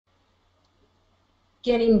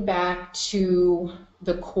getting back to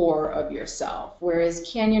the core of yourself. Whereas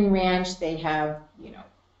Canyon Ranch, they have,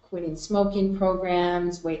 quitting smoking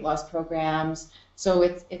programs, weight loss programs. So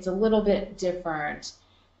it's a little bit different.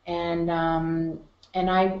 And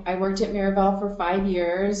I worked at Miraval for 5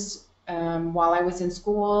 years while I was in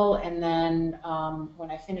school, and then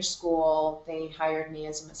when I finished school, they hired me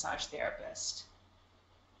as a massage therapist.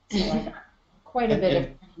 So I got quite a And, bit of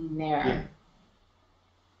and training yeah, there.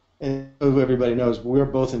 and so everybody knows we're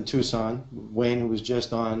both in Tucson. Wayne, who was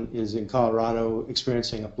just on, is in Colorado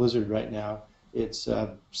experiencing a blizzard right now. It's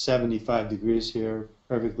 75 degrees here,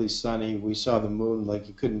 perfectly sunny. We saw the moon like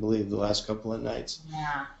you couldn't believe the last couple of nights.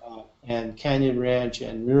 Yeah. And Canyon Ranch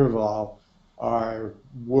and Miraval are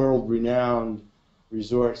world-renowned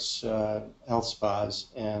resorts, health spas,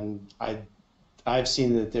 and I've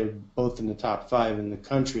seen that they're both in the top five in the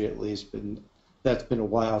country at least, but that's been a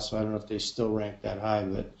while, so I don't know if they still rank that high.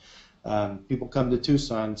 But people come to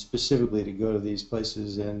Tucson specifically to go to these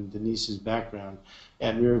places, and Denise's background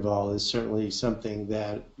at Miraval is certainly something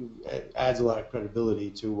that adds a lot of credibility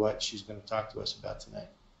to what she's going to talk to us about tonight.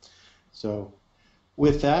 So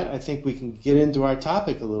with that, I think we can get into our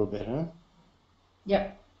topic a little bit, huh?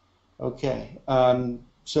 Yep. Okay.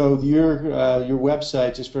 So your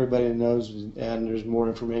website, just for everybody that knows, and there's more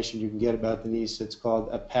information you can get about Denise. It's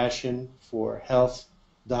called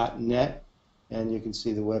apassionforhealth.net, and you can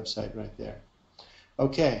see the website right there.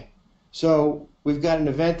 Okay. So we've got an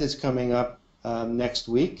event that's coming up next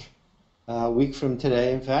week, a week from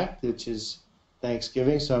today, in fact, which is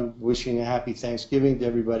Thanksgiving. So I'm wishing a happy Thanksgiving to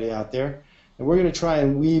everybody out there. And we're going to try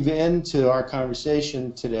and weave into our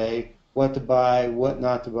conversation today what to buy, what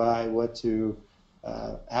not to buy,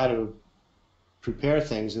 how to prepare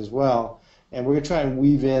things as well. And we're going to try and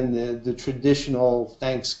weave in the traditional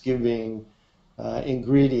Thanksgiving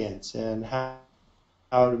ingredients and how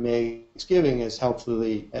to make Thanksgiving as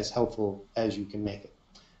helpful as you can make it.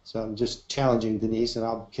 So I'm just challenging Denise, and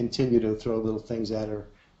I'll continue to throw little things at her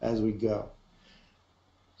as we go.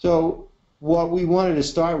 So what we wanted to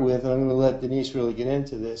start with, and I'm going to let Denise really get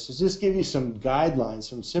into this, is just give you some guidelines,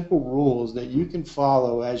 some simple rules that you can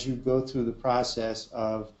follow as you go through the process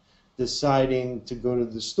of deciding to go to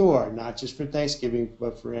the store, not just for Thanksgiving,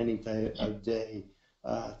 but for any day of day,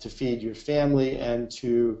 to feed your family and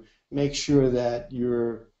to make sure that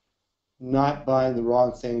you're not buying the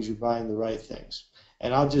wrong things, you're buying the right things.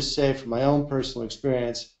 And I'll just say from my own personal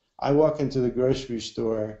experience, I walk into the grocery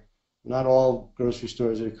store. Not all grocery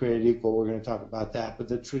stores are created equal. We're going to talk about that. But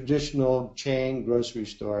the traditional chain grocery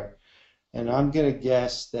store, and I'm going to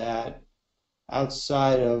guess that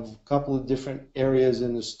outside of a couple of different areas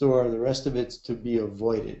in the store, the rest of it's to be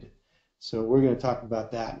avoided. So we're going to talk about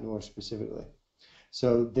that more specifically.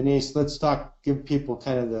 So Denise, let's give people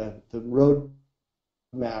kind of the road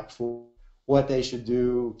map for what they should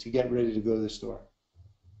do to get ready to go to the store.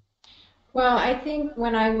 Well, I think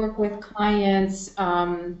when I work with clients,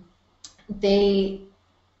 they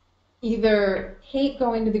either hate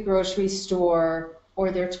going to the grocery store or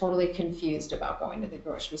they're totally confused about going to the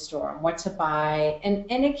grocery store and what to buy. And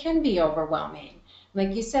it can be overwhelming.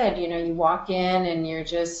 Like you said, you walk in and you're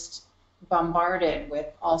just bombarded with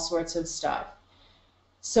all sorts of stuff.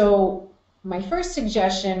 So my first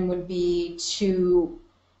suggestion would be to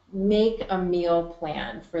make a meal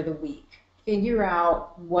plan for the week. Figure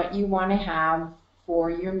out what you want to have for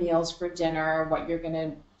your meals for dinner, what you're going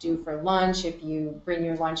to do for lunch if you bring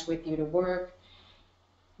your lunch with you to work.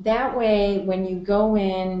 That way, when you go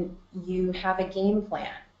in, you have a game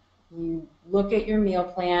plan. You look at your meal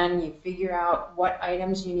plan, you figure out what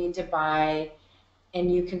items you need to buy,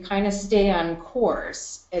 and you can kind of stay on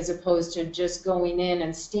course as opposed to just going in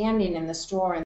and standing in the store and